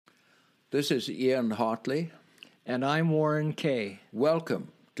This is Ian Hartley. And I'm Warren Kay. Welcome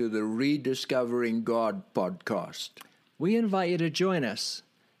to the Rediscovering God podcast. We invite you to join us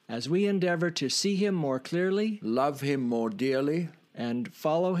as we endeavor to see Him more clearly, love Him more dearly, and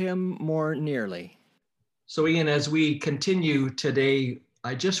follow Him more nearly. So Ian, as we continue today,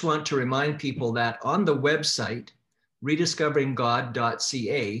 I just want to remind people that on the website,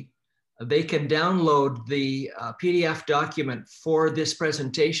 rediscoveringgod.ca, they can download the PDF document for this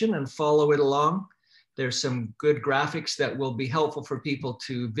presentation and follow it along. There's some good graphics that will be helpful for people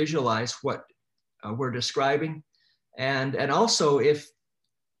to visualize what we're describing. And also, if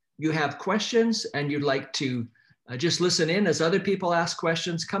you have questions and you'd like to just listen in as other people ask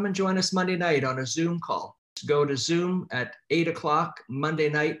questions, come and join us Monday night on a Zoom call. Go to Zoom at 8 o'clock Monday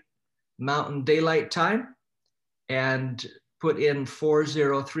night, Mountain Daylight Time, and put in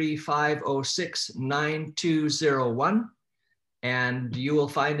 403-506-9201, and you will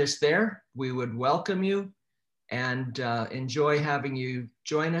find us there. We would welcome you and enjoy having you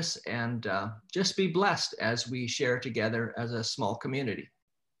join us, and just be blessed as we share together as a small community.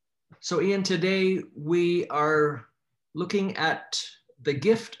 So Ian, today we are looking at the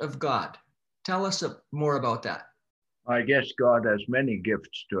gift of God. Tell us more about that. I guess God has many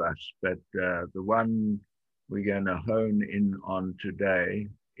gifts to us, but the one we're going to hone in on today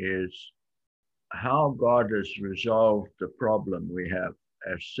is how God has resolved the problem we have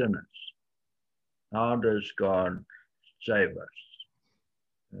as sinners. How does God save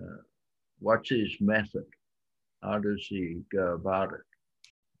us? What's His method? How does He go about it?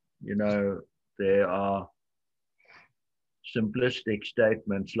 You know, there are simplistic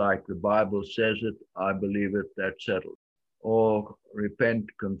statements like the Bible says it, I believe it, that's settled. Or repent,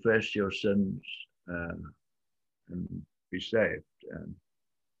 confess your sins, and be saved.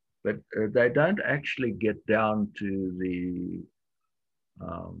 But they don't actually get down to the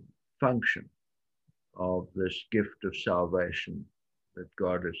function of this gift of salvation that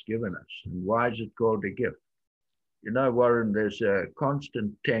God has given us. And why is it called a gift? You know, Warren, there's a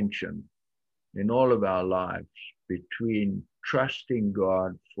constant tension in all of our lives between trusting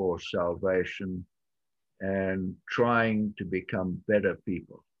God for salvation and trying to become better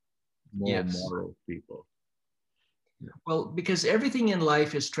people, more moral people. Well, because everything in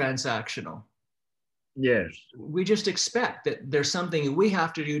life is transactional. Yes. We just expect that there's something we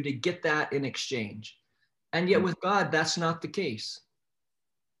have to do to get that in exchange. And yet with God, that's not the case.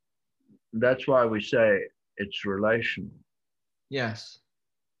 That's why we say it's relational. Yes.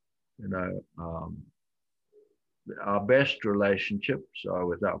 You know, our best relationships are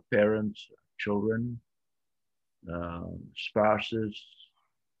with our parents, children, spouses,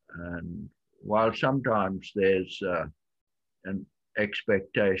 and while sometimes there's an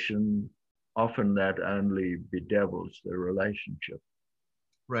expectation, often that only bedevils the relationship.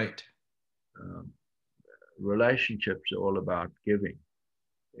 Right. Relationships are all about giving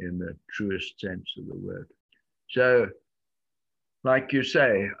in the truest sense of the word. So, like you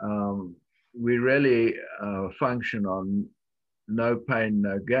say, we really function on no pain,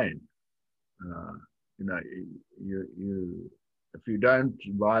 no gain. You know, if you don't,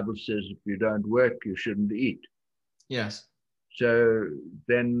 the Bible says if you don't work, you shouldn't eat. Yes. So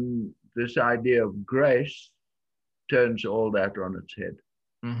then this idea of grace turns all that on its head,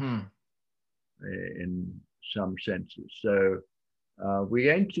 in some senses. So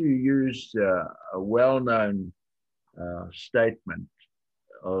we're going to use a well-known statement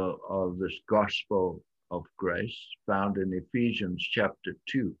of this gospel of grace found in Ephesians chapter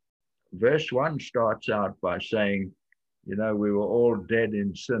 2. Verse 1 starts out by saying, you know, we were all dead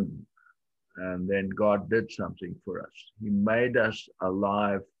in sin, and then God did something for us. He made us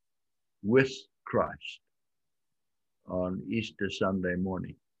alive with Christ on Easter Sunday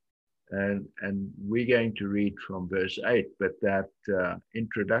morning. And we're going to read from verse 8, but that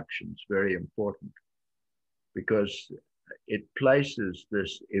introduction is very important because it places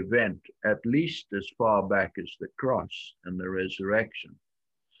this event at least as far back as the cross and the resurrection.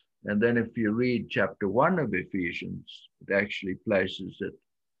 And then if you read chapter 1 of Ephesians, it actually places it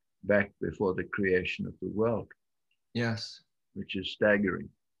back before the creation of the world. Yes. Which is staggering.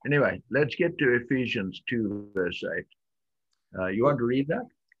 Anyway, let's get to Ephesians 2, verse 8. You want to read that?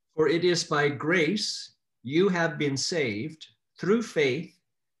 For it is by grace you have been saved through faith,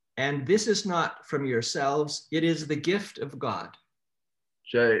 and this is not from yourselves, it is the gift of God.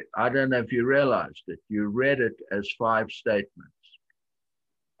 So I don't know if you realized it. You read it as 5 statements.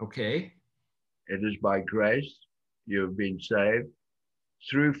 Okay. It is by grace you've been saved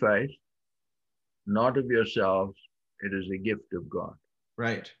through faith, not of yourselves. It is a gift of God.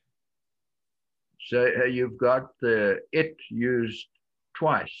 Right. So you've got the it used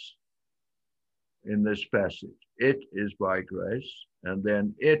twice in this passage. It is by grace, and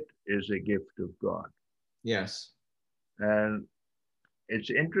then it is a gift of God. Yes. And it's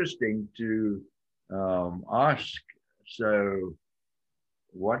interesting to ask, so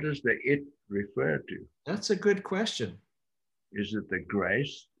what does the it refer to? That's a good question. Is it the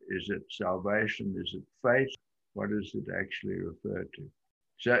grace? Is it salvation? Is it faith? What does it actually refer to?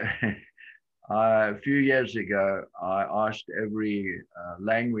 So a few years ago, I asked every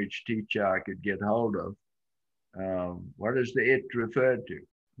language teacher I could get hold of, what does the it refer to?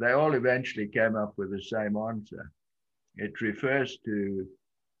 They all eventually came up with the same answer. It refers to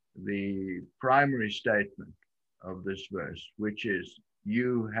the primary statement of this verse, which is,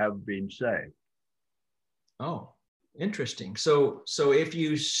 you have been saved. Oh, interesting. So if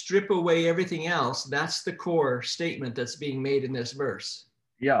you strip away everything else, that's the core statement that's being made in this verse.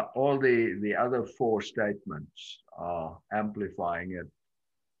 Yeah, all the other four statements are amplifying it,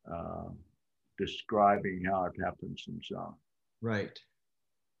 describing how it happens and so on. Right.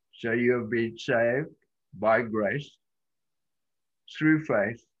 So you have been saved by grace, through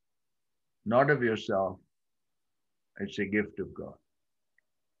faith, not of yourself. It's a gift of God.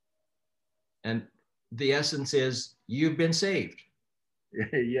 And the essence is you've been saved.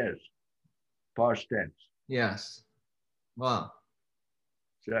 Yes, past tense. Yes. Wow.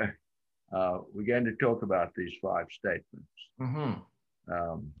 So we're going to talk about these five statements.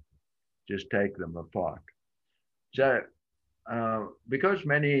 Mm-hmm. Just take them apart. So because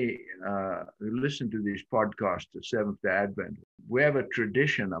many who listen to these podcasts at Seventh-day Advent, we have a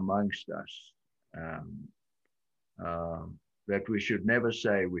tradition amongst us that we should never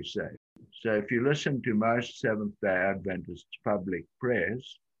say we say. So if you listen to most Seventh-day Adventists' public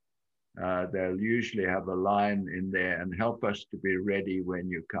prayers, they'll usually have a line in there, and help us to be ready when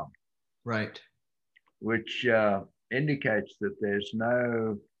you come. Right. Which indicates that there's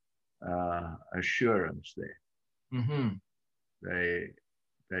no assurance there. Mm-hmm.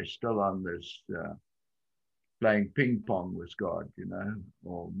 They're still on this playing ping pong with God, you know,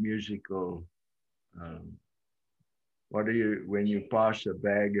 or musical. What do you, when you pass a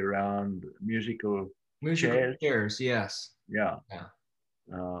bag around, musical chairs? Yes. Yeah.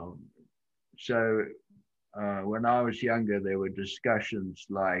 So when I was younger, there were discussions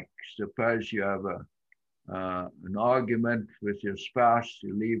like, suppose you have an argument with your spouse,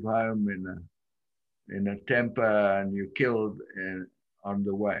 you leave home in a temper, and you killed on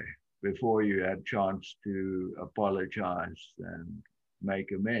the way before you had chance to apologize and make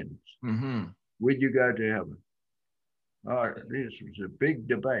amends. Mm-hmm. Would you go to heaven? Oh, this was a big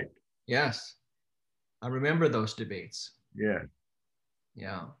debate. Yes. I remember those debates. Yeah.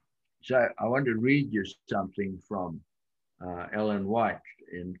 Yeah. So I want to read you something from Ellen White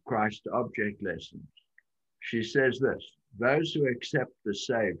in Christ Object Lessons. She says this: those who accept the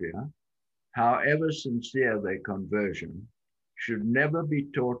Savior, however sincere their conversion, should never be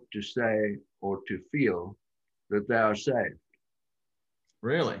taught to say or to feel that they are saved.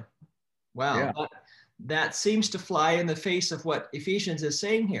 Really? Wow. Yeah. That seems to fly in the face of what Ephesians is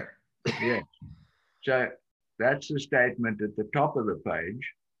saying here. Yes. So that's the statement at the top of the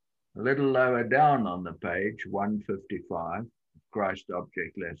page. A little lower down on the page, 155, Christ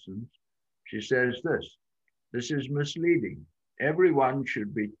Object Lessons, she says this: this is misleading. Everyone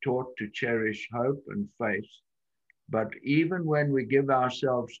should be taught to cherish hope and faith, but even when we give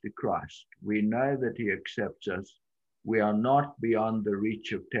ourselves to Christ, we know that he accepts us. We are not beyond the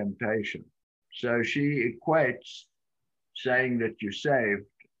reach of temptation. So she equates saying that you're saved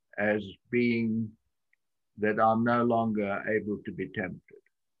as being that I'm no longer able to be tempted.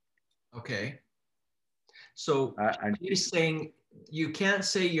 Okay. So And he's saying you can't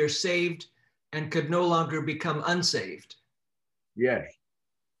say you're saved and could no longer become unsaved. yes,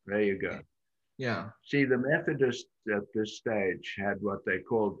 there you go. Yeah. See, the Methodists at this stage had what they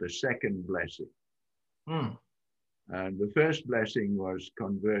called the second blessing. And the first blessing was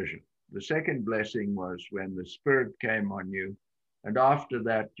conversion. The second blessing was when the Spirit came on you, and after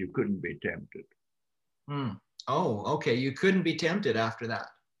that, you couldn't be tempted. Oh, okay. You couldn't be tempted after that.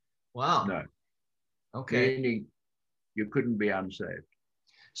 Wow. No. Okay. Meaning you couldn't be unsaved.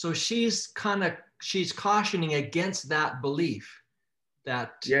 So she's cautioning against that belief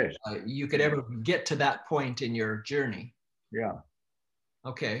that yes. You could ever get to that point in your journey. Yeah.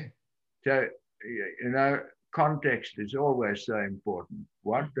 Okay. So, you know, context is always so important.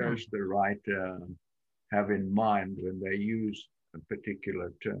 What does the writer have in mind when they use a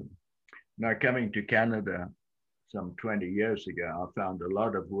particular term? Now, coming to Canada some 20 years ago, I found a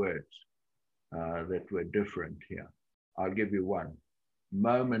lot of words that were different here. I'll give you one.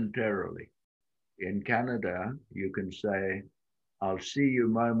 Momentarily. In Canada, you can say, I'll see you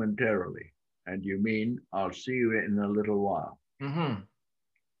momentarily. and you mean, I'll see you in a little while. Mm-hmm.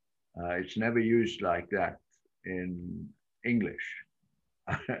 It's never used like that in English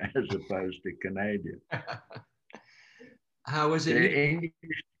as opposed to Canadian. How is it?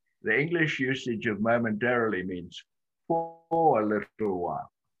 The English usage of momentarily means for a little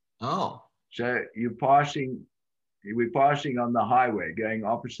while. Oh. So we're passing on the highway going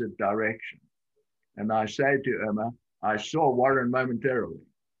opposite direction. And I say to Irma, I saw Warren momentarily.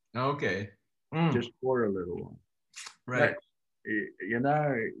 Okay. Just for a little while. Right. But, you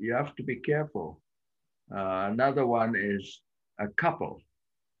know, you have to be careful. Another one is a couple.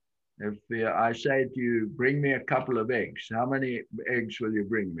 If I say to you, bring me a couple of eggs, how many eggs will you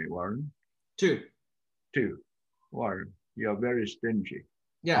bring me, Warren? 2. 2. Warren, you're very stingy.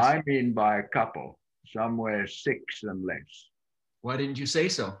 Yes. I mean by a couple, somewhere 6 and less. Why didn't you say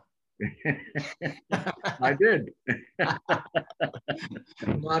so? I did.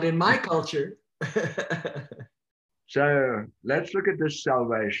 Not in my culture. So let's look at this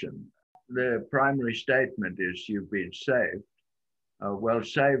salvation. The primary statement is you've been saved. Well,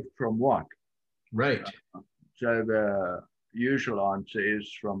 saved from what? Right. So the usual answer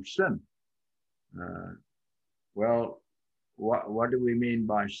is from sin. Well, what do we mean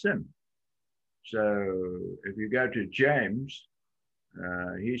by sin? So if you go to James,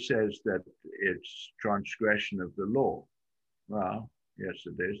 he says that it's transgression of the law. Well, yes,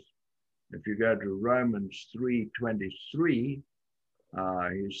 it is. If you go to Romans 3:23,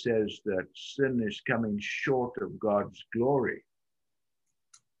 he says that sin is coming short of God's glory.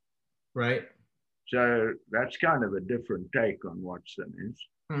 Right. So that's kind of a different take on what sin is.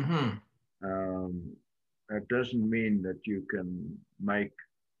 Mm-hmm. It doesn't mean that you can make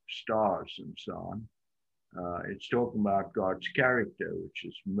stars and so on. It's talking about God's character, which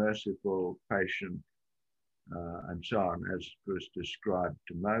is merciful, patient, and so on, as was described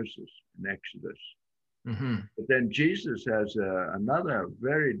to Moses in Exodus. Mm-hmm. But then Jesus has another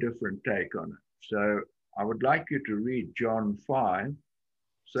very different take on it. So I would like you to read John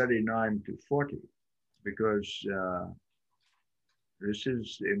 5:39 to 40, because this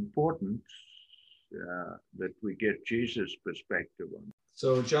is important that we get Jesus' perspective on it.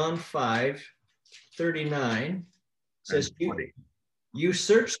 So John 5:39 says, And you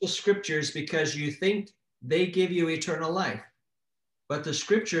search the scriptures because you think they give you eternal life, but the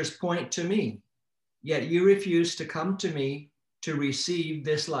scriptures point to me, yet you refuse to come to me to receive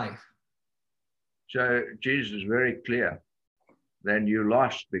this life. So Jesus is very clear. Then you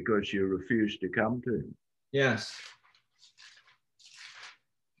lost because you refused to come to him. Yes.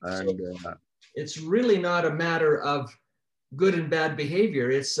 And so it's really not a matter of good and bad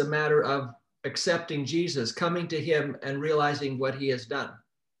behavior. It's a matter of accepting Jesus, coming to him and realizing what he has done.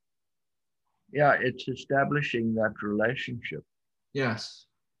 Yeah, it's establishing that relationship. Yes.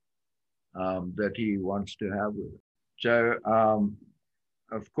 That he wants to have with it. So,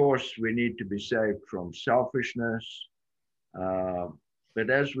 of course, we need to be saved from selfishness. But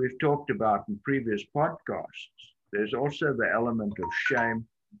as we've talked about in previous podcasts, there's also the element of shame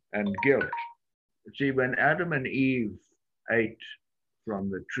and guilt. See, when Adam and Eve ate from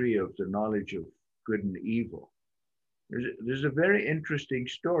the tree of the knowledge of good and evil, there's a very interesting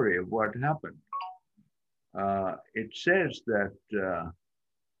story of what happened. It says that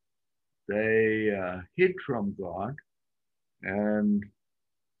they hid from God, and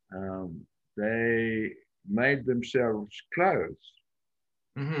they made themselves clothes.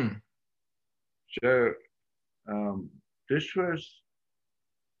 Mm-hmm. So this was,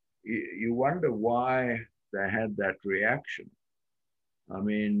 you wonder why they had that reaction. I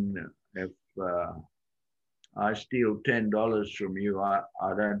mean, if I steal $10 from you, I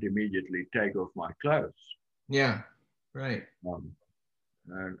don't immediately take off my clothes. Yeah, right. And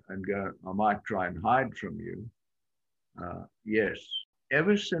go, I might try and hide from you. Yes.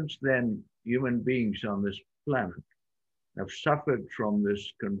 Ever since then, human beings on this planet have suffered from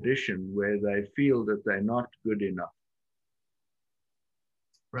this condition where they feel that they're not good enough.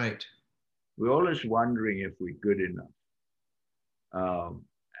 Right. We're always wondering if we're good enough.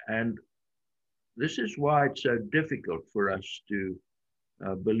 And this is why it's so difficult for us to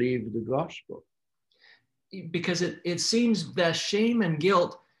believe the gospel. Because it seems that shame and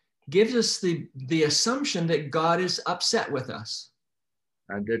guilt gives us the assumption that God is upset with us.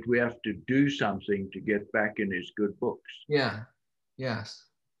 And that we have to do something to get back in his good books. Yeah, yes.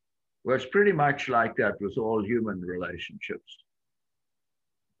 Well, it's pretty much like that with all human relationships.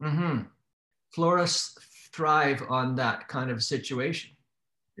 Mm-hmm. Florists thrive on that kind of situation.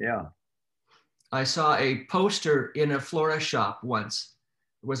 Yeah. I saw a poster in a florist shop once.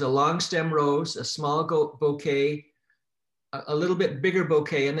 It was a long stem rose, a small bouquet, a little bit bigger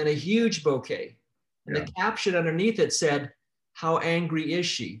bouquet, and then a huge bouquet. And Yeah. the caption underneath it said, "How angry is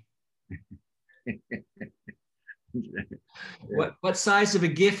she?" What size of a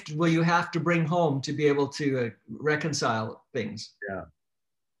gift will you have to bring home to be able to reconcile things? Yeah.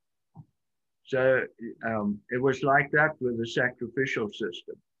 So it was like that with the sacrificial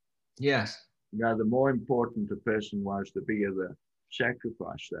system. Yes. Now, the more important the person was, the bigger the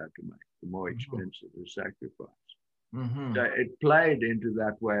sacrifice they had to make, the more expensive the sacrifice. Mm-hmm. So it played into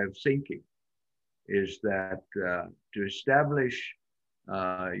that way of thinking, is that to establish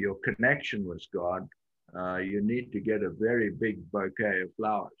your connection with God, you need to get a very big bouquet of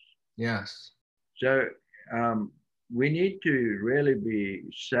flowers. Yes. So we need to really be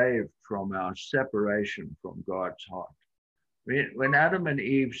saved from our separation from God's heart. When Adam and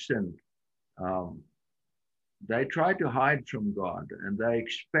Eve sinned, they tried to hide from God and they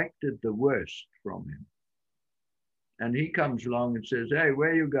expected the worst from him. And he comes along and says, "Hey, where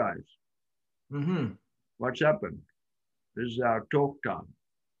are you guys? Mm-hmm. What's happened? This is our talk time."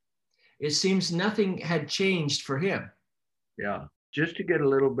 It seems nothing had changed for him. Yeah. Just to get a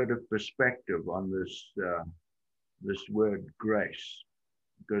little bit of perspective on this word grace,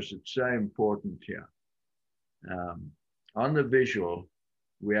 because it's so important here. On the visual,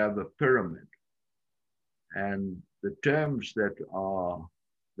 we have a pyramid, and the terms that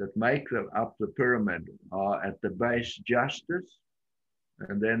make up the pyramid are at the base justice,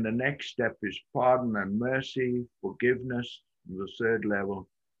 and then the next step is pardon and mercy, forgiveness, on the third level,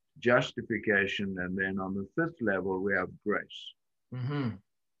 justification, and then on the fifth level we have grace. Mm-hmm.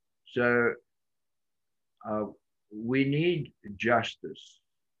 So we need justice,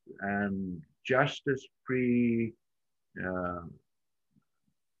 and justice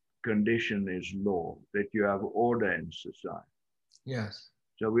condition is law, that you have order in society. Yes.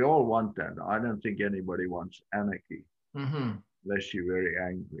 So we all want that. I don't think anybody wants anarchy, Mm-hmm. unless you're very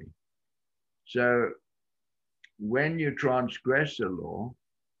angry. So when you transgress a law,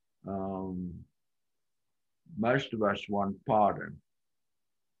 most of us want pardon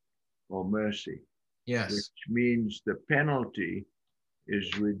or mercy. Yes. Which means the penalty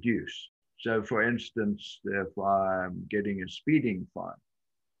is reduced. So for instance, if I'm getting a speeding fine,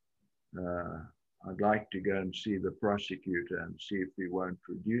 I'd like to go and see the prosecutor and see if he won't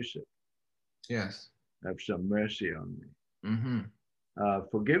reduce it. Yes. Have some mercy on me. Mm-hmm.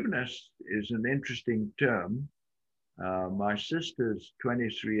 Forgiveness is an interesting term. My sister's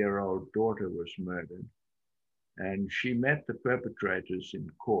 23-year-old daughter was murdered, and she met the perpetrators in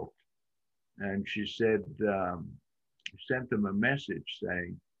court. And she said, sent them a message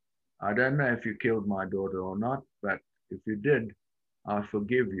saying, "I don't know if you killed my daughter or not, but if you did, I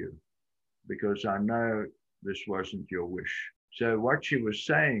forgive you, because I know this wasn't your wish." So what she was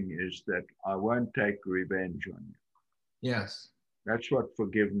saying is that I won't take revenge on you. Yes. That's what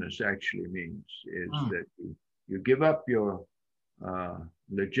forgiveness actually means, is that you give up your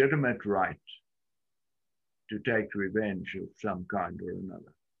legitimate right to take revenge of some kind or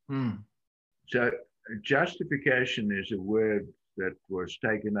another. Mm. So justification is a word that was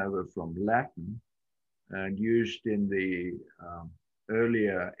taken over from Latin and used in the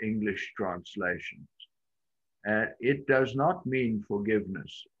earlier English translations. And it does not mean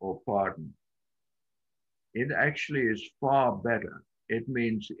forgiveness or pardon. It actually is far better. It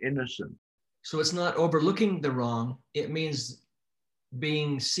means innocent. So it's not overlooking the wrong. It means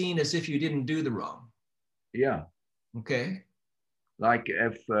being seen as if you didn't do the wrong. Yeah. Okay. Like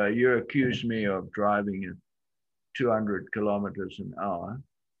if you accuse me of driving at 200 kilometers an hour,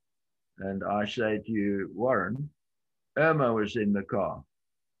 and I say to you, "Warren, Irma was in the car.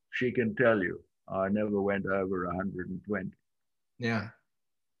 She can tell you I never went over 120. Yeah.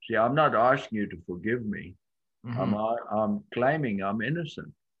 See, I'm not asking you to forgive me. Mm-hmm. I'm claiming I'm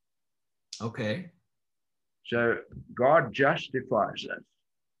innocent. Okay. So God justifies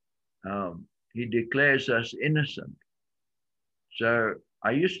us. He declares us innocent. So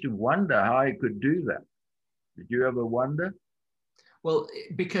I used to wonder how he could do that. Did you ever wonder? Well,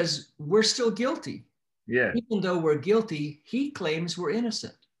 because we're still guilty. Yeah. Even though we're guilty, he claims we're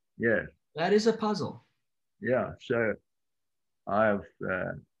innocent. Yeah. That is a puzzle. Yeah. So I have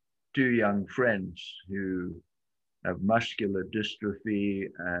two young friends who have muscular dystrophy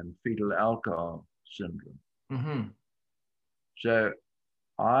and fetal alcohol syndrome. Mm-hmm. So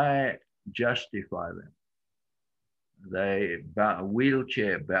I justify them. They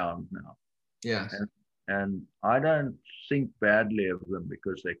wheelchair bound now. Yes. And I don't think badly of them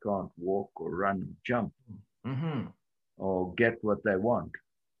because they can't walk or run or jump Mm-hmm. or get what they want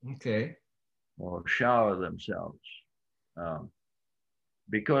Okay. or shower themselves.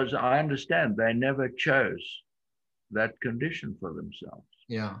 Because I understand they never chose that condition for themselves.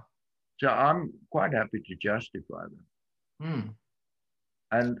 Yeah. So I'm quite happy to justify them. Mm.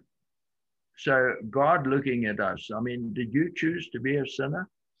 And so God looking at us, I mean, did you choose to be a sinner?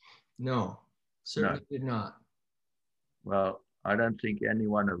 No, certainly did not. Well, I don't think any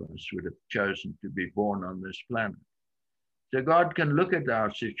one of us would have chosen to be born on this planet. So God can look at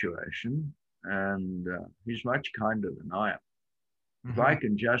our situation, and he's much kinder than I am. If I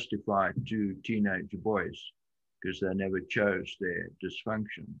can justify two teenage boys because they never chose their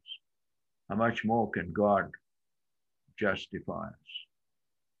dysfunctions, how much more can God justify us?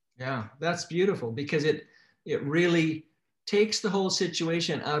 Yeah, that's beautiful, because it really takes the whole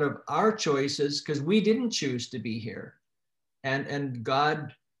situation out of our choices, because we didn't choose to be here. And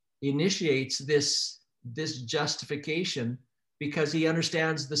God initiates this justification because he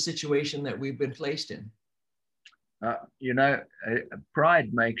understands the situation that we've been placed in.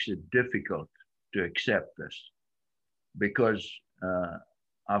 Pride makes it difficult to accept this, because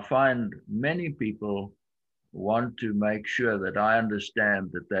I find many people want to make sure that I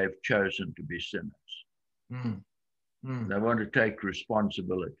understand that they've chosen to be sinners. Mm. Mm. They want to take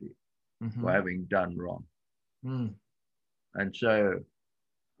responsibility for having done wrong. Mm. And so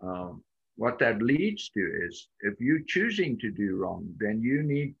what that leads to is, if you're choosing to do wrong, then you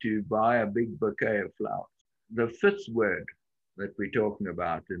need to buy a big bouquet of flowers. The fifth word that we're talking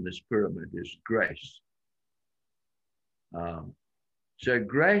about in this pyramid is grace. So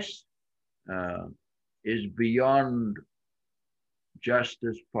grace is beyond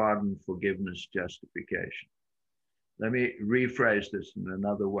justice, pardon, forgiveness, justification. Let me rephrase this in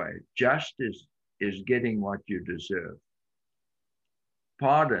another way. Justice is getting what you deserve.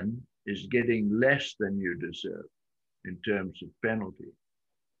 Pardon is getting less than you deserve in terms of penalty.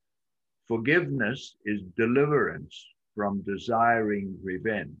 Forgiveness is deliverance from desiring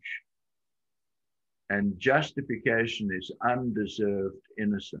revenge. And justification is undeserved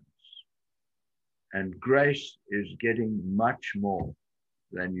innocence. And grace is getting much more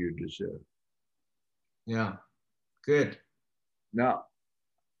than you deserve. Yeah, good. Now,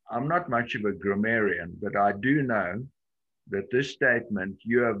 I'm not much of a grammarian, but I do know that this statement,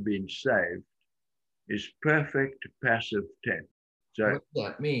 you have been saved, is perfect passive tense. So, what does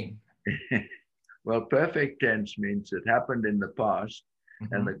that mean? well, perfect tense means it happened in the past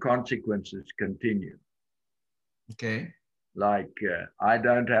and the consequences continue. Okay. Like, I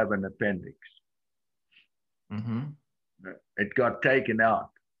don't have an appendix. It got taken out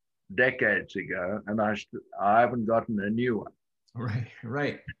decades ago, and I haven't gotten a new one.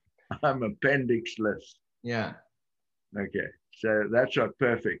 Right. I'm appendixless. Yeah. Okay, so that's what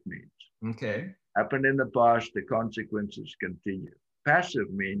perfect means. Okay. Happened in the past, the consequences continue. Passive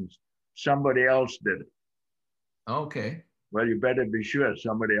means somebody else did it. Okay. Well, you better be sure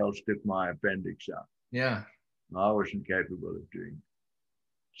somebody else took my appendix out. Yeah. I wasn't capable of doing it.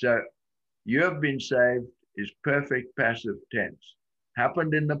 So you have been saved is perfect passive tense.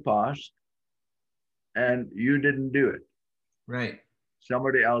 Happened in the past, and you didn't do it. Right.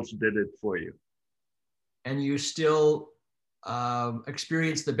 Somebody else did it for you. And you still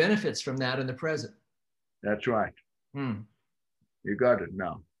experience the benefits from that in the present. That's right. You got it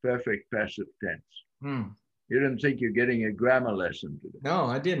now. Perfect passive tense. You didn't think you're getting a grammar lesson today. No,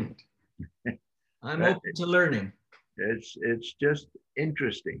 I didn't. I'm open to learning. It's just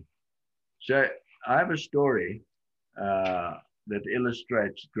interesting. So I have a story that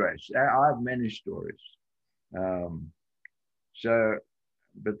illustrates grace. I have many stories.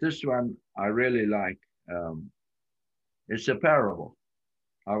 But this one I really like. It's a parable.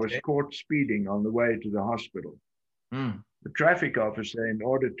 I was caught speeding on the way to the hospital. The traffic officer, in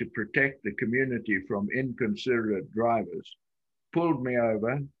order to protect the community from inconsiderate drivers, pulled me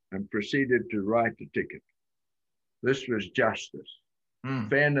over and proceeded to write the ticket. This was justice,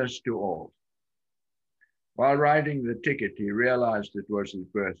 fairness to all. While writing the ticket, he realized it was his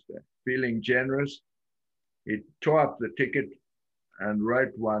birthday. Feeling generous, he tore up the ticket and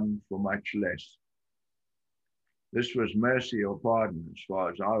wrote one for much less. This was mercy or pardon as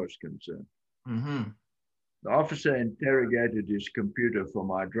far as I was concerned. The officer interrogated his computer for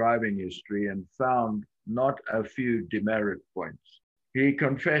my driving history and found not a few demerit points. He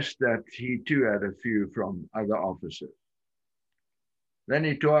confessed that he too had a few from other officers. Then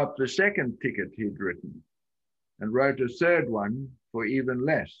he tore up the second ticket he'd written and wrote a third one for even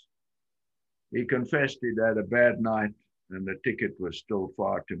less. He confessed he'd had a bad night and the ticket was still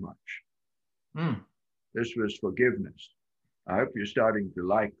far too much. This was forgiveness. I hope you're starting to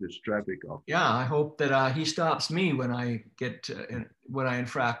like this traffic officer. Yeah, I hope that he stops me when I get when I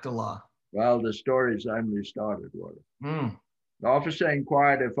infract the law. Well, the story's only started, Walter. The officer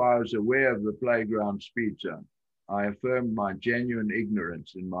inquired if I was aware of the playground speed zone. I affirmed my genuine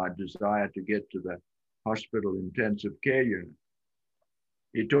ignorance in my desire to get to the hospital intensive care unit.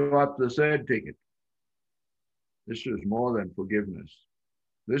 He tore up the third ticket. This was more than forgiveness.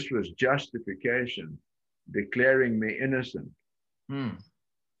 This was justification, declaring me innocent.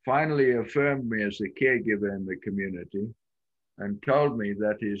 Finally affirmed me as a caregiver in the community and told me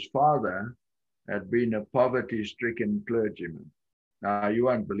that his father had been a poverty-stricken clergyman. Now, you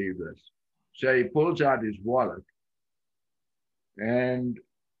won't believe this. So he pulls out his wallet and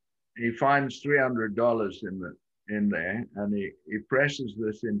he finds $300 in there, and he presses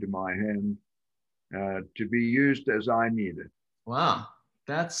this into my hand to be used as I need it. Wow,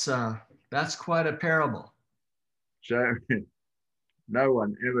 that's quite a parable. So no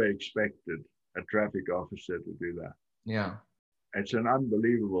one ever expected a traffic officer to do that. Yeah. It's an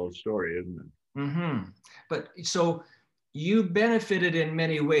unbelievable story, isn't it? Mm-hmm. But so you benefited in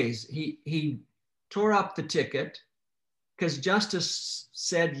many ways. He tore up the ticket because justice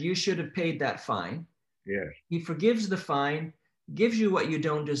said you should have paid that fine. Yes. He forgives the fine, gives you what you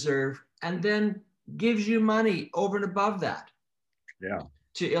don't deserve, and then gives you money over and above that. Yeah.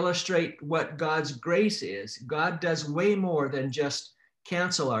 To illustrate what God's grace is. God does way more than just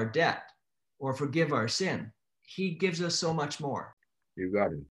cancel our debt or forgive our sin. He gives us so much more. You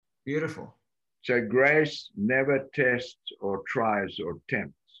got it. Beautiful. So grace never tests or tries or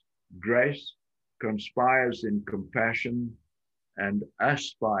tempts. Grace conspires in compassion and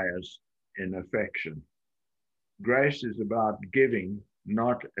aspires in affection. Grace is about giving,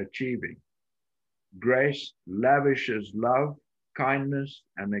 not achieving. Grace lavishes love, kindness,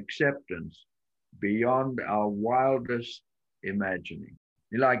 and acceptance beyond our wildest imagining.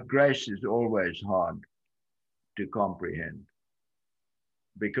 Like grace is always hard to comprehend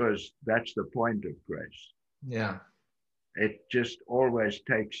because that's the point of grace. Yeah. It just always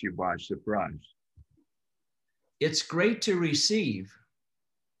takes you by surprise. It's great to receive,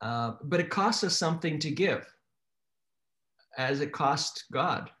 but it costs us something to give, as it cost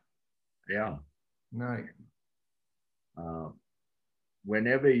God. Yeah. Right.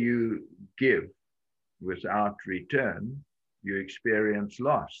 Whenever you give without return, you experience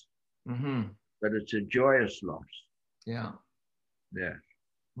loss. Mm-hmm. But it's a joyous loss. Yeah. Yeah.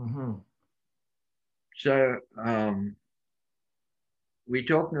 Mm-hmm. So we're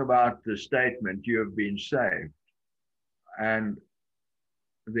talking about the statement, you have been saved. And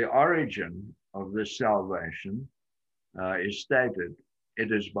the origin of this salvation is stated,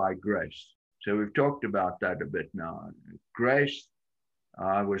 it is by grace. So we've talked about that a bit now. Grace,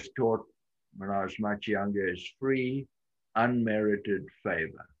 I was taught when I was much younger, is free, unmerited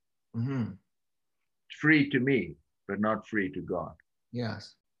favor. Mm-hmm. It's free to me, but not free to God.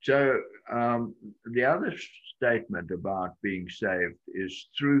 Yes. So the other statement about being saved is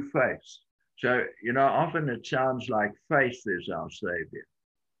through faith. So, often it sounds like faith is our savior.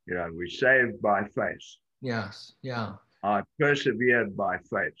 We're saved by faith. Yes. Yeah. I persevered by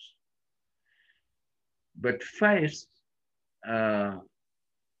faith. But faith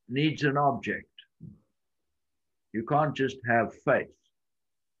needs an object. You can't just have faith.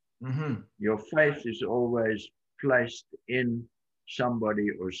 Mm-hmm. Your faith is always placed in somebody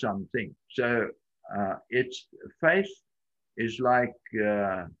or something. So faith is like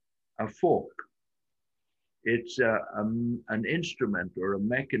a fork. It's an instrument or a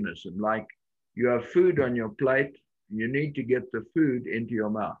mechanism. Like you have food on your plate, you need to get the food into your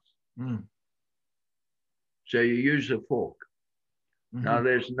mouth. Mm. So you use a fork. Mm-hmm. Now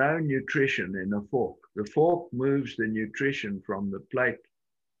there's no nutrition in a fork. The fork moves the nutrition from the plate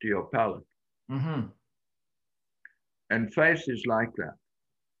to your palate. Mm-hmm. And faith is like that.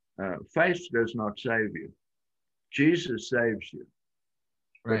 Faith does not save you. Jesus saves you.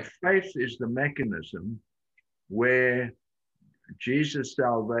 Right. But faith is the mechanism where Jesus'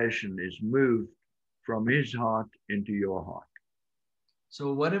 salvation is moved from his heart into your heart.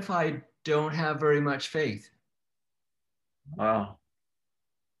 So what if I don't have very much faith? Well,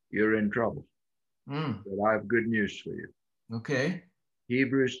 you're in trouble. Mm. But I have good news for you. Okay.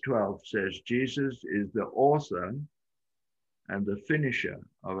 Hebrews 12 says Jesus is the author and the finisher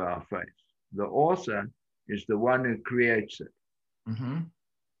of our faith. The author is the one who creates it. Mm-hmm.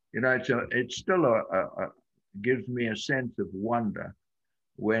 It's still gives me a sense of wonder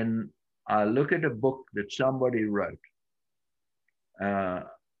when I look at a book that somebody wrote,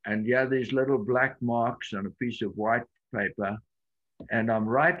 and these little black marks on a piece of white paper, and I'm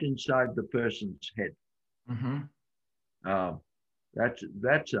right inside the person's head. Mm-hmm.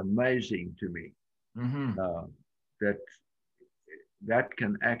 That's amazing to me. Mm-hmm. That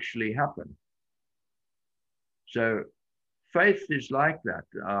can actually happen. So faith is like that.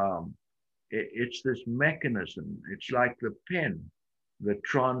 it's this mechanism. It's like the pen that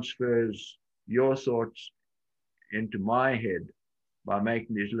transfers your thoughts into my head by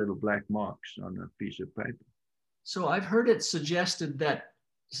making these little black marks on a piece of paper. So I've heard it suggested that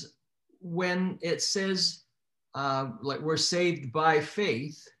when it says like we're saved by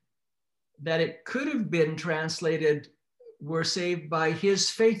faith, that it could have been translated, we're saved by his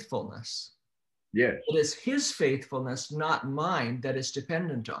faithfulness. Yes. It is his faithfulness, not mine, that is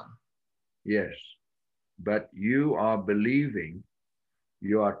dependent on. Yes. But you are believing,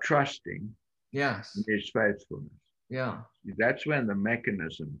 you are trusting Yes. in his faithfulness. Yeah. That's when the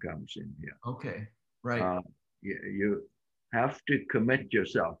mechanism comes in here. Okay. Right. You have to commit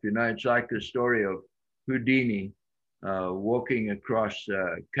yourself. You know, it's like the story of Houdini walking across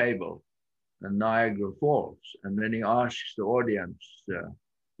a cable in Niagara Falls. And then he asks the audience,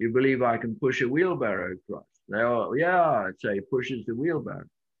 you believe I can push a wheelbarrow across? They all, yeah. So he pushes the wheelbarrow.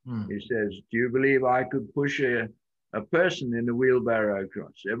 He says, do you believe I could push a person in a wheelbarrow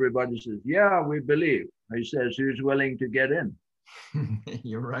across? Everybody says, yeah, we believe. He says, who's willing to get in?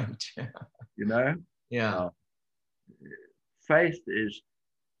 You're right. You know? Yeah. Faith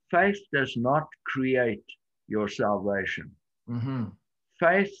does not create your salvation. Mm-hmm.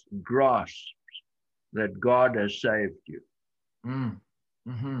 Faith grasps that God has saved you.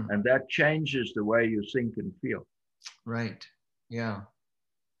 Mm-hmm. And that changes the way you think and feel. Right. Yeah.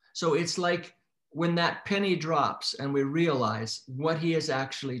 So it's like when that penny drops and we realize what he has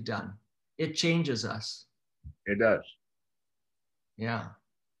actually done, it changes us. It does. Yeah.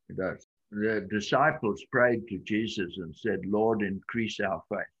 It does. The disciples prayed to Jesus and said, Lord, increase our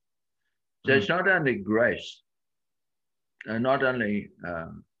faith. So it's not only grace, and not only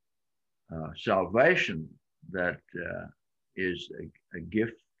salvation that is a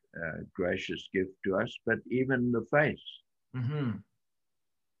gift, a gracious gift to us, but even the faith. Mm-hmm.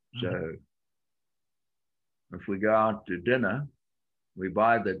 So if we go out to dinner, we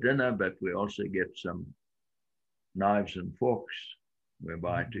buy the dinner, but we also get some knives and forks we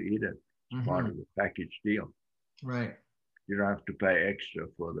buy to eat it. It's part of the package deal. Right. You don't have to pay extra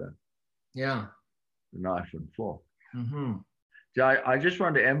for the knife and fork. Mm-hmm. So I just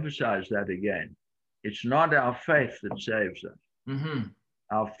want to emphasize that again. It's not our faith that saves us. Mm-hmm.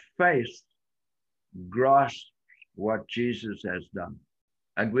 Our faith grasps what Jesus has done.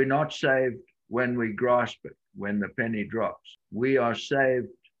 And we're not saved when we grasp it, when the penny drops. We are saved,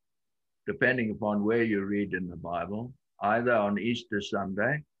 depending upon where you read in the Bible, either on Easter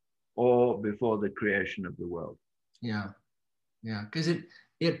Sunday or before the creation of the world. Yeah. Yeah. Because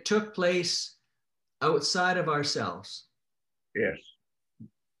it took place outside of ourselves. Yes.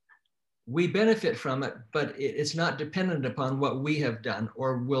 We benefit from it, but it's not dependent upon what we have done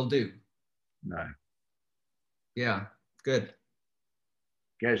or will do. No. Yeah. Good.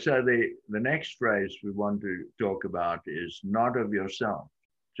 Okay, so the next phrase we want to talk about is not of yourself.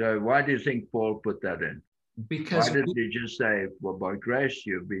 So why do you think Paul put that in? Because why did he just say, well, by grace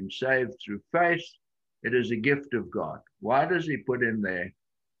you've been saved through faith, it is a gift of God? Why does he put in there,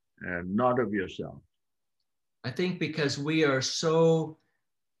 not of yourself? I think because we are so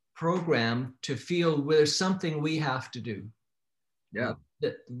programmed to feel there's something we have to do. Yeah.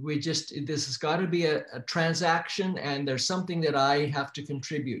 That this has got to be a transaction, and there's something that I have to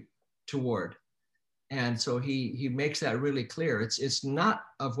contribute toward. And so he makes that really clear. It's not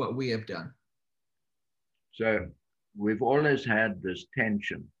of what we have done. So we've always had this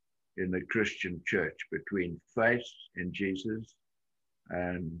tension in the Christian church between faith in Jesus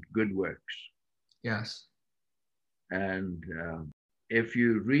and good works. Yes. And if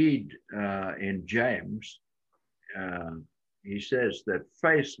you read in James, he says that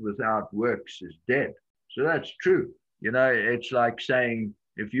faith without works is dead. So that's true. You know, it's like saying,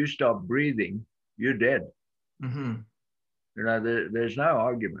 if you stop breathing, you're dead. Mm-hmm. You know, there's no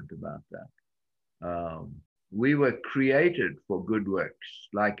argument about that. We were created for good works,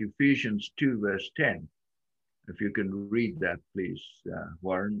 like Ephesians 2, verse 10. If you can read that, please,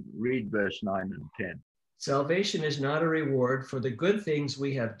 Warren, read verse 9 and 10. Salvation is not a reward for the good things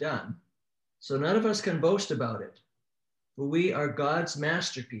we have done, so none of us can boast about it. For we are God's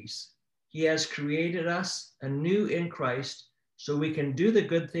masterpiece. He has created us anew in Christ so we can do the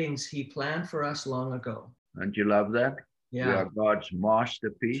good things he planned for us long ago. Don't you love that? Yeah. We are God's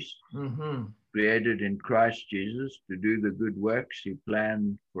masterpiece, created in Christ Jesus to do the good works he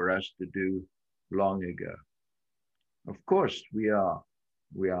planned for us to do long ago. Of course, we are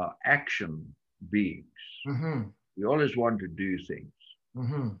action beings. We always want to do things.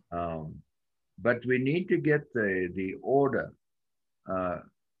 But we need to get the order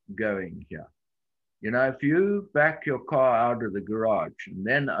going here. You know, if you back your car out of the garage and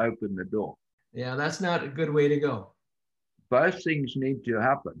then open the door, Yeah, that's not a good way to go. Both things need to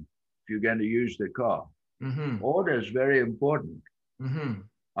happen if you're going to use the car. Mm-hmm. Order is very important. Mm-hmm.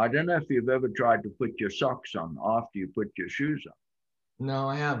 I don't know if you've ever tried to put your socks on after you put your shoes on. No,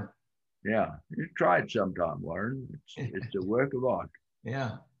 I haven't. Yeah, you try it sometime, Warren. It's a work of art.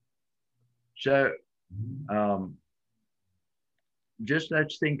 Yeah. So just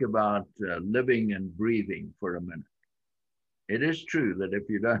let's think about living and breathing for a minute. It is true that if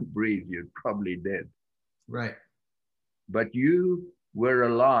you don't breathe, you're probably dead. Right. But you were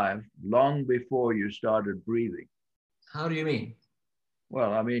alive long before you started breathing. How do you mean?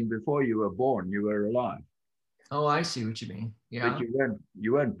 Well, I mean, before you were born, you were alive. Oh, I see what you mean. Yeah. But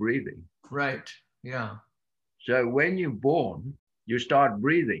you weren't breathing. Right. Yeah. So when you're born, you start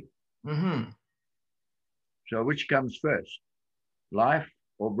breathing. Mm-hmm. So which comes first, life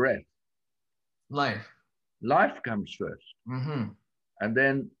or breath? Life. Life comes first. Mm-hmm. And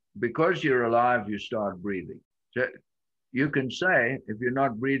then because you're alive, you start breathing. So you can say, if you're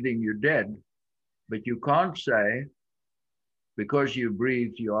not breathing, you're dead, but you can't say, because you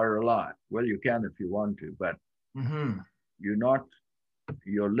breathe, you are alive. Well, you can if you want to, but Mm-hmm.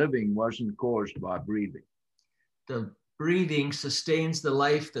 your living wasn't caused by breathing. The breathing sustains the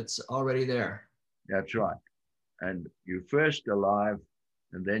life that's already there. That's right. And you're first alive,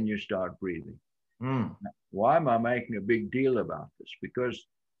 and then you start breathing. Mm. Why am I making a big deal about this? Because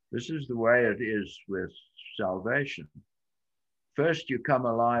this is the way it is with salvation. First, you come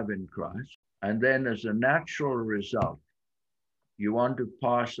alive in Christ, and then as a natural result, you want to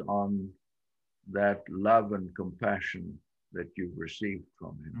pass on that love and compassion that you've received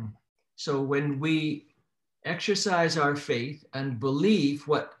from him. So when we exercise our faith and believe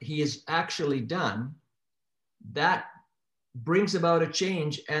what he has actually done, that brings about a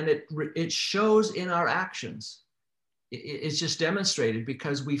change, and it shows in our actions. It's just demonstrated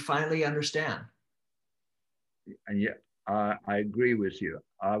because we finally understand. And yeah, I agree with you.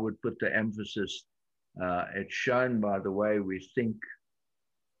 I would put the emphasis, it's shown by the way we think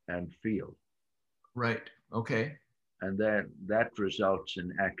and feel. Right. Okay. And then that results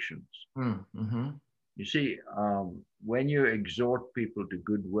in actions. Mm-hmm. You see, when you exhort people to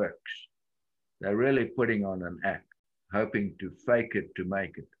good works, they're really putting on an act, hoping to fake it to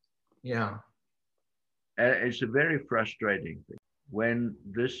make it. Yeah. And it's a very frustrating thing. When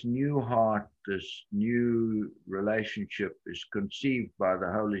this new heart, this new relationship is conceived by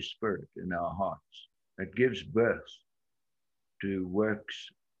the Holy Spirit in our hearts, it gives birth to works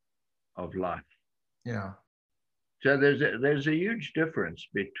of life. Yeah. So there's a huge difference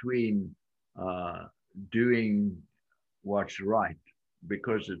between doing what's right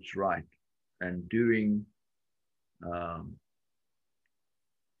because it's right and doing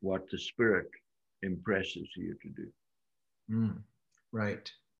what the Spirit impresses you to do.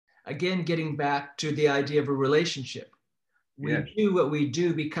 Right. Again, getting back to the idea of a relationship. We Yes. do what we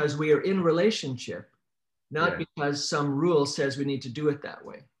do because we are in relationship, not Yes. because some rule says we need to do it that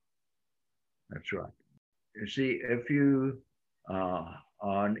way. That's right. You see, if you are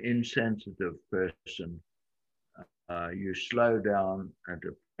an insensitive person, you slow down at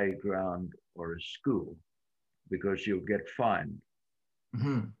a playground or a school because you'll get fined.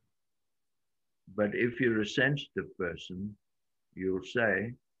 Mm-hmm. But if you're a sensitive person, you'll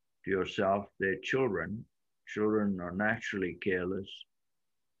say to yourself, they're children. Children are naturally careless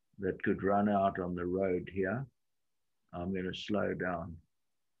that could run out on the road here. I'm going to slow down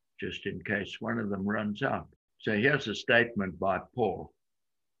just in case one of them runs out. So here's a statement by Paul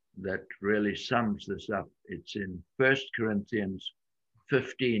that really sums this up. It's in 1 Corinthians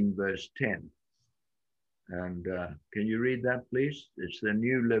 15, verse 10. And can you read that, please? It's the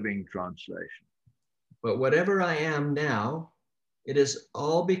New Living Translation. But whatever I am now, it is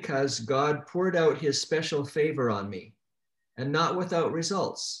all because God poured out his special favor on me, and not without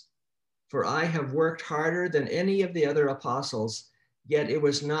results. For I have worked harder than any of the other apostles, yet it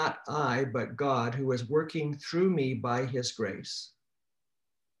was not I, but God who was working through me by his grace.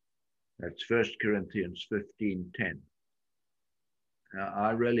 That's 1 Corinthians 15:10. Now,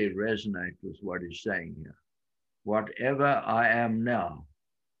 I really resonate with what he's saying here. Whatever I am now,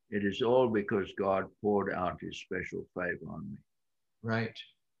 it is all because God poured out his special favor on me. Right.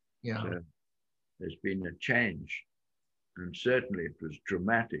 Yeah. So there's been a change, and certainly it was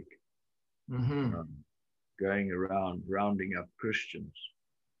dramatic. Mm-hmm. Going around rounding up Christians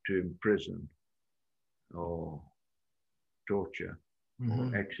to imprison or torture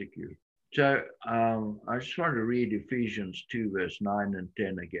or execute. So I just want to read Ephesians 2, verse 9 and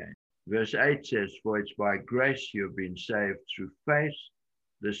 10 again. Verse 8 says, for it's by grace you have been saved through faith,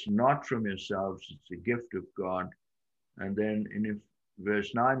 this not from yourselves, it's a gift of God. And then in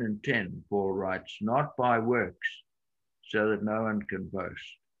verse 9 and 10, Paul writes, not by works, so that no one can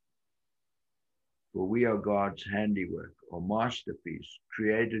boast. For we are God's handiwork, or masterpiece,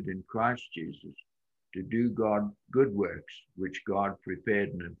 created in Christ Jesus to do God good works, which God prepared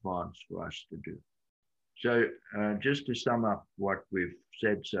in advance for us to do. So just to sum up what we've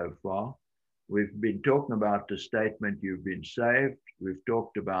said so far, we've been talking about the statement, you've been saved. We've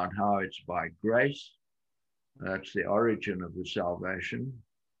talked about how it's by grace. That's the origin of the salvation.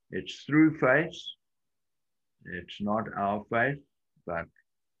 It's through faith. It's not our faith, but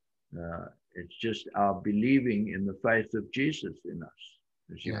it's just our believing in the faith of Jesus in us,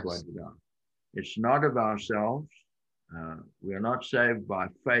 as you pointed out. It's not of ourselves. We are not saved by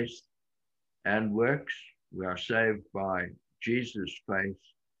faith and works. We are saved by Jesus' faith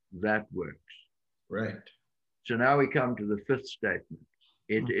that works. Right. So now we come to the fifth statement.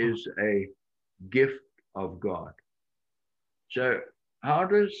 It is a gift of God. So how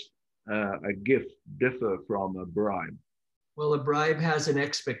does a gift differ from a bribe? Well, a bribe has an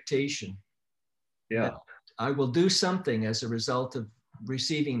expectation. Yeah. I will do something as a result of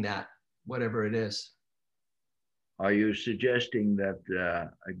receiving that, whatever it is. Are you suggesting that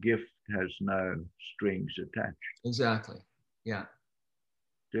a gift has no strings attached? Exactly. Yeah.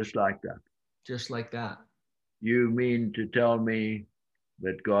 Just like that. Just like that. You mean to tell me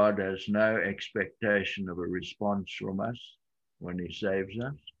that God has no expectation of a response from us when he saves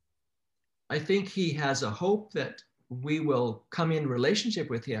us? I think he has a hope that we will come in relationship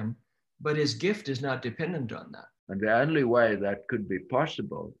with him, but his gift is not dependent on that. And the only way that could be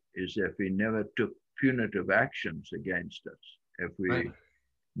possible is if he never took punitive actions against us, if we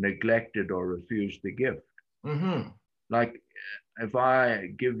neglected or refused the gift. Like if I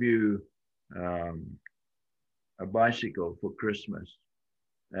give you a bicycle for Christmas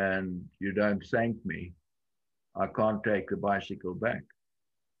and you don't thank me, I can't take the bicycle back.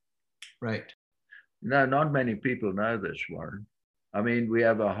 Right. No, not many people know this, Warren. I mean, we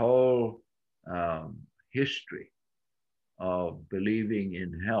have a whole history of believing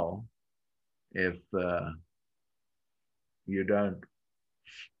in hell if you don't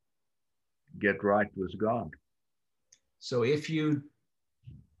get right with God. So if you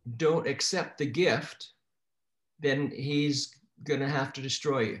don't accept the gift, then he's going to have to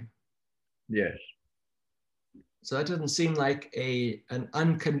destroy you. Yes. So that doesn't seem like an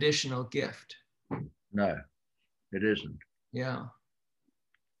unconditional gift. No, it isn't. Yeah.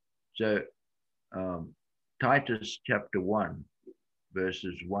 So Titus chapter 1,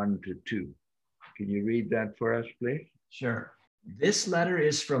 verses 1 to 2. Can you read that for us, please? Sure. This letter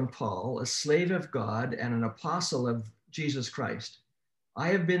is from Paul, a slave of God and an apostle of Jesus Christ. I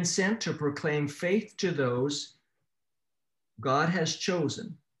have been sent to proclaim faith to those God has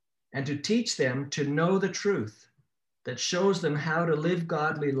chosen and to teach them to know the truth that shows them how to live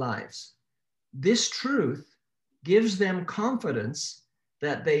godly lives. This truth gives them confidence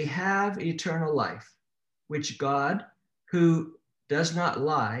that they have eternal life, which God, who does not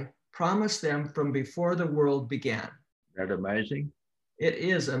lie, promised them from before the world began. Isn't that amazing? It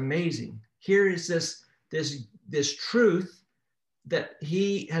is amazing. Here is this truth that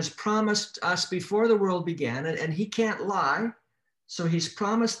he has promised us before the world began, and he can't lie. So he's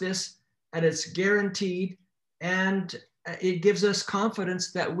promised this, and it's guaranteed, and it gives us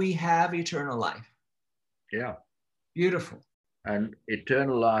confidence that we have eternal life. Yeah. Beautiful. And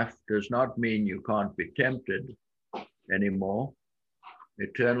eternal life does not mean you can't be tempted anymore.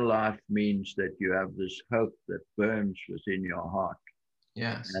 Eternal life means that you have this hope that burns within your heart.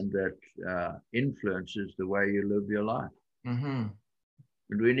 Yes. And that influences the way you live your life. Mm-hmm.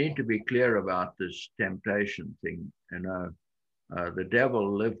 And we need to be clear about this temptation thing. You know, the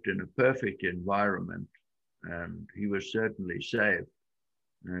devil lived in a perfect environment, and he was certainly saved,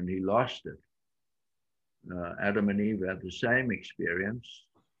 and he lost it. Adam and Eve had the same experience.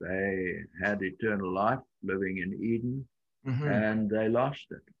 They had eternal life living in Eden, and they lost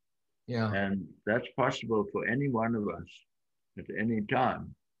it. Yeah. And that's possible for any one of us at any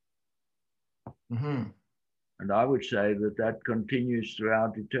time. And I would say that that continues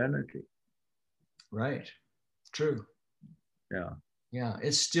throughout eternity. Right. True. Yeah. Yeah.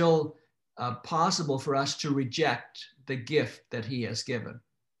 It's still possible for us to reject the gift that he has given.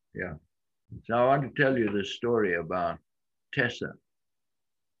 Yeah. So I want to tell you this story about Tessa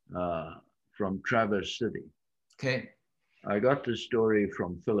from Traverse City. Okay. I got this story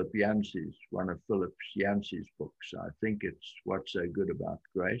from Philip Yancey's, one of Philip Yancey's books. I think it's What's So Good About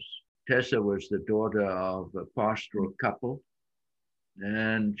Grace. Tessa was the daughter of a pastoral couple,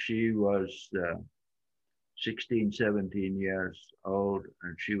 and she was 16, 17 years old,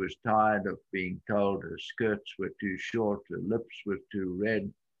 and she was tired of being told her skirts were too short, her lips were too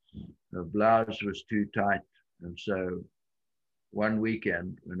red, her blouse was too tight. And so one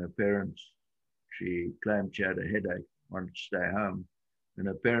weekend, when her parents, she claimed she had a headache, wanted to stay home, and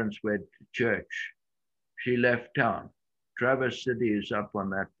her parents went to church, she left town. Traverse City is up on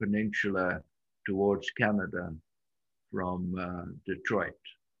that peninsula towards Canada from Detroit.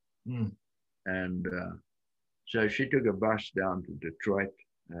 Mm. And so she took a bus down to Detroit,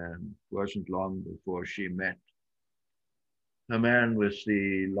 and it wasn't long before she met a man with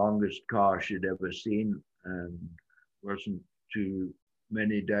the longest car she'd ever seen, and wasn't too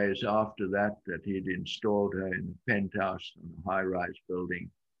many days after that that he'd installed her in a penthouse in a high-rise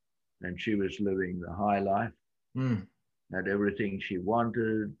building, and she was living the high life, had everything she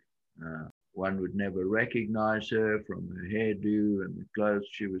wanted. One would never recognize her from her hairdo and the clothes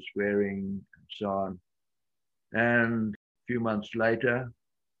she was wearing and so on. And a few months later,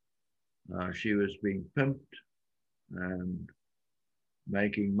 she was being pimped and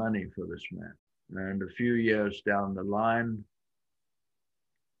making money for this man. And a few years down the line,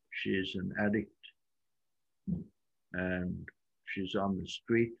 she's an addict and she's on the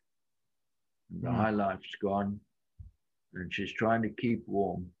street, and the high life's gone, and she's trying to keep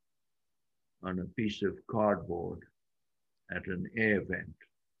warm on a piece of cardboard at an air vent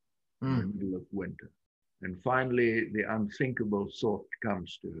in the middle of winter. And finally, the unthinkable thought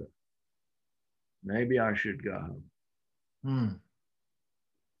comes to her. Maybe I should go home.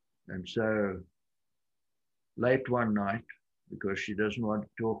 And so late one night, because she doesn't want to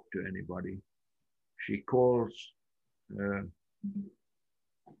talk to anybody, she calls her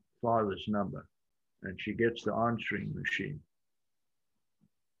father's number, and she gets the answering machine.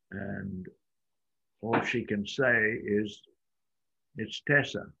 And all she can say is, "It's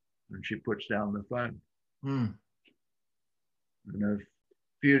Tessa," and she puts down the phone. And a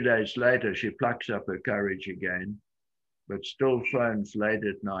few days later, she plucks up her courage again, but still phones late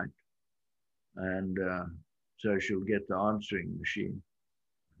at night. And so she'll get the answering machine.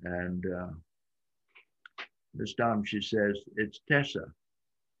 And this time she says, "It's Tessa.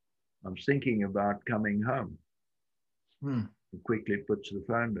 I'm thinking about coming home." And quickly puts the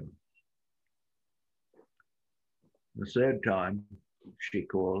phone down. The third time she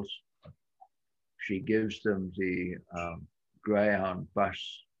calls, she gives them the Greyhound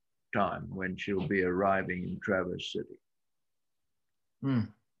bus time when she'll be arriving in Traverse City.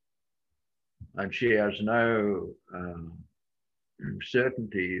 And she has no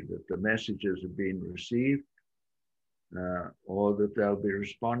certainty that the messages have been received or that they'll be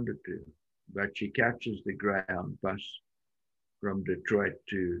responded to. But she catches the Greyhound bus from Detroit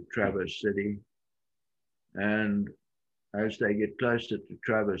to Traverse City. And as they get closer to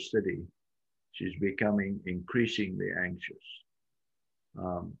Traverse City, she's becoming increasingly anxious.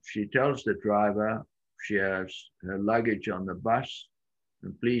 She tells the driver she has her luggage on the bus,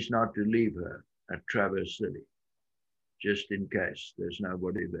 and please not to leave her at Traverse City, just in case there's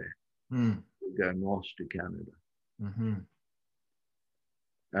nobody there. We go north to Canada.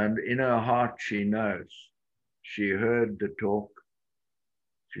 And in her heart, she knows. She heard the talk.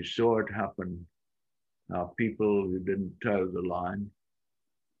 She saw it happen. How people who didn't toe the line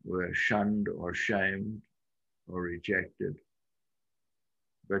were shunned or shamed or rejected.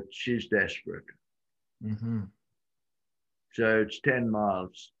 But she's desperate. So it's 10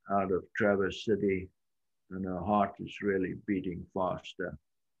 miles out of Traverse City, and her heart is really beating faster.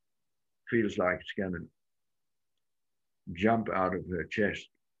 Feels like it's going to jump out of her chest.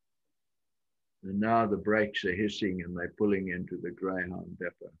 And now the brakes are hissing and they're pulling into the Greyhound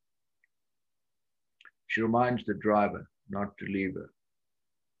depot. She reminds the driver not to leave her.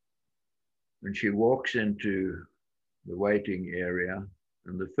 And she walks into the waiting area,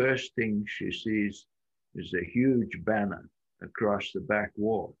 and the first thing she sees is a huge banner across the back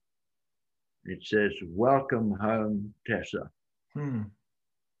wall. It says, "Welcome home, Tessa." And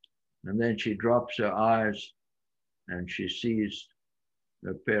then she drops her eyes and she sees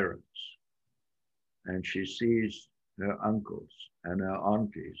her parents, and she sees her uncles and her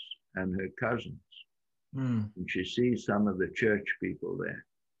aunties and her cousins. And she sees some of the church people there.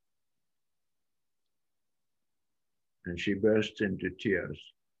 And she bursts into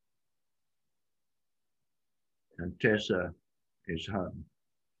tears. And Tessa is home.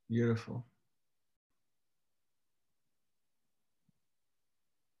 Beautiful.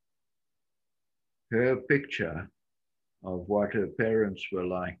 Her picture of what her parents were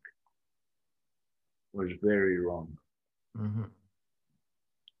like was very wrong.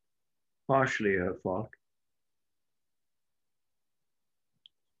 Partially her fault.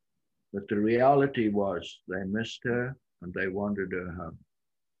 But the reality was they missed her and they wanted her home.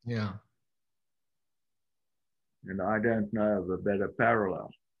 Yeah. And I don't know of a better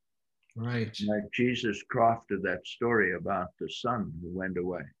parallel. Right. You know, Jesus crafted that story about the son who went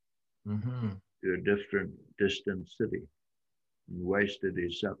away Mm-hmm. to a distant city and wasted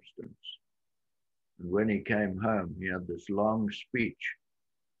his substance. And when he came home, he had this long speech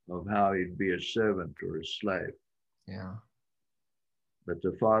of how he'd be a servant or a slave. Yeah. But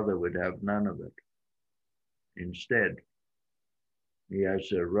the father would have none of it. Instead, he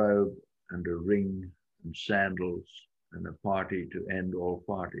has a robe and a ring and sandals and a party to end all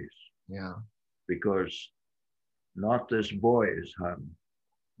parties. Yeah. Because not this boy is home,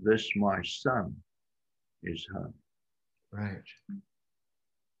 this my son is home. Right.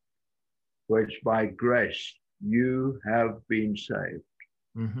 Which by grace you have been saved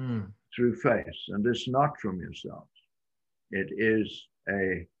Mm-hmm. through faith, and it's not from yourselves. It is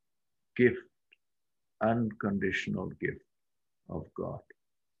a gift, unconditional gift of God.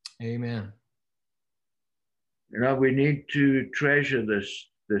 Amen. You know, we need to treasure this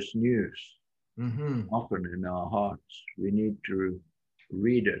news Mm-hmm. often in our hearts. We need to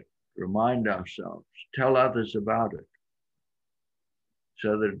read it, remind ourselves, tell others about it,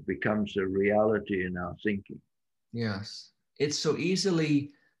 so that it becomes a reality in our thinking. Yes. It's so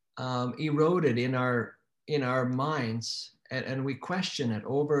easily eroded in our minds, and we question it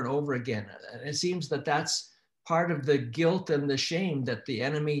over and over again. And it seems that that's part of the guilt and the shame that the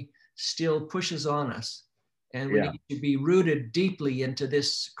enemy still pushes on us. And we need to be rooted deeply into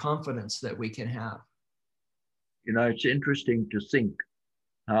this confidence that we can have. You know, it's interesting to think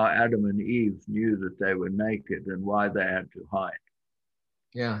how Adam and Eve knew that they were naked and why they had to hide.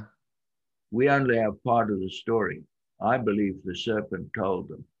 Yeah. We only have part of the story. I believe the serpent told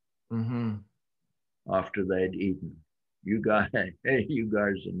them Mm-hmm. after they'd eaten, you guys are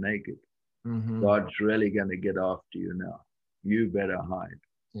naked. Mm-hmm. God's really going to get after you now. You better hide.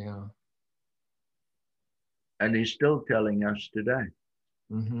 Yeah. And he's still telling us today.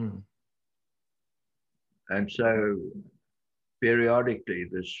 Mm-hmm. And so periodically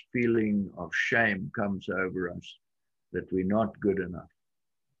this feeling of shame comes over us that we're not good enough.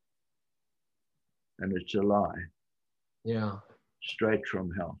 And it's a lie. Yeah. Straight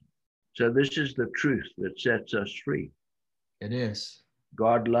from hell. So this is the truth that sets us free. It is.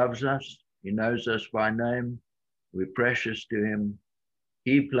 God loves us. He knows us by name. We're precious to him.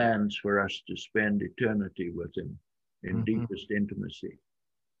 He plans for us to spend eternity with him in Mm-hmm. deepest intimacy.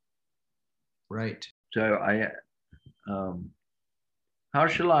 Right. So how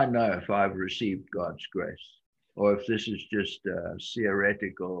shall I know if I've received God's grace, or if this is just a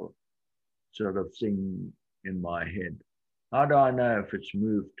theoretical sort of thing in my head? How do I know if it's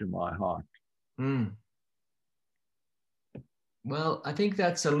moved to my heart? Mm. Well, I think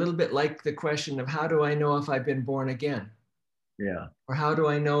that's a little bit like the question of how do I know if I've been born again? Yeah. Or how do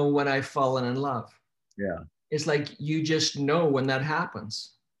I know when I've fallen in love? Yeah. It's like you just know when that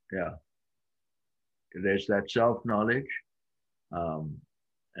happens. Yeah. There's that self-knowledge.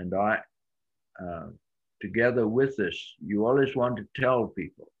 And I, together with this, you always want to tell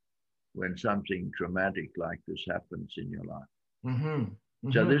people when something traumatic like this happens in your life. Mm-hmm.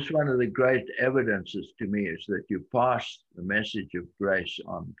 Mm-hmm. So this is one of the great evidences to me, is that you pass the message of grace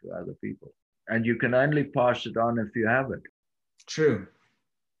on to other people. And you can only pass it on if you have it. True.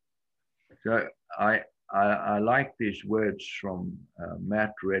 So I like these words from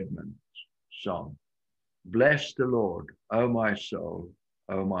Matt Redman's song. Bless the Lord, O my soul,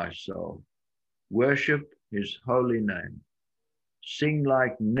 O my soul. Worship his holy name. Sing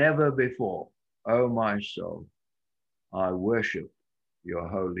like never before, O my soul. I worship your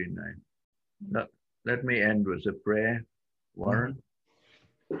holy name. Let me end with a prayer, Warren.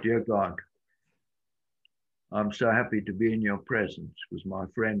 Mm-hmm. Dear God, I'm so happy to be in your presence with my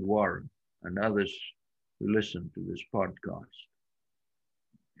friend Warren and others who listen to this podcast.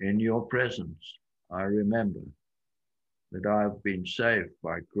 In your presence, I remember that I have been saved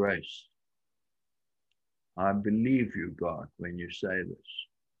by grace. I believe you, God, when you say this.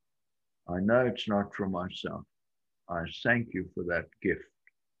 I know it's not from myself. I thank you for that gift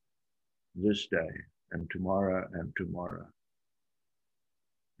this day and tomorrow and tomorrow.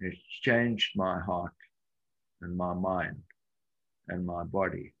 It's changed my heart and my mind and my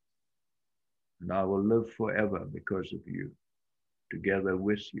body. And I will live forever because of you, together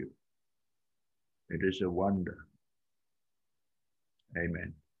with you. It is a wonder.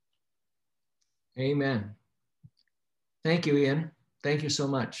 Amen. Amen. Thank you, Ian. Thank you so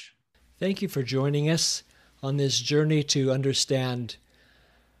much. Thank you for joining us on this journey to understand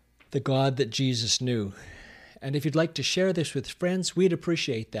the God that Jesus knew. And if you'd like to share this with friends, we'd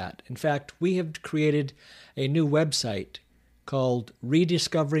appreciate that. In fact, we have created a new website called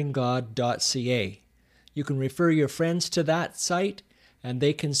rediscoveringgod.ca. You can refer your friends to that site, and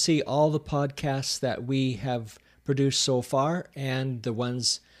they can see all the podcasts that we have produced so far, and the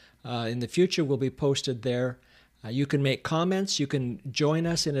ones in the future will be posted there. You can make comments. You can join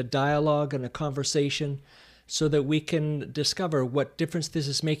us in a dialogue and a conversation so that we can discover what difference this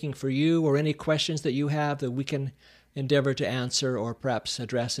is making for you, or any questions that you have that we can endeavor to answer or perhaps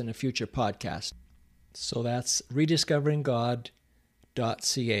address in a future podcast. So that's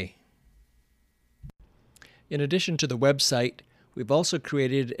rediscoveringgod.ca. In addition to the website, we've also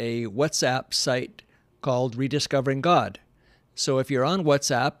created a WhatsApp site called Rediscovering God. So if you're on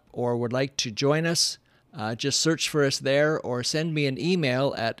WhatsApp or would like to join us, just search for us there, or send me an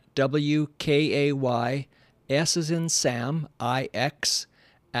email at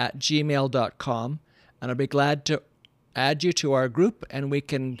wkaySamIx@gmail.com, and I'll be glad to add you to our group, and we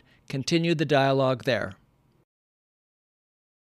can continue the dialogue there.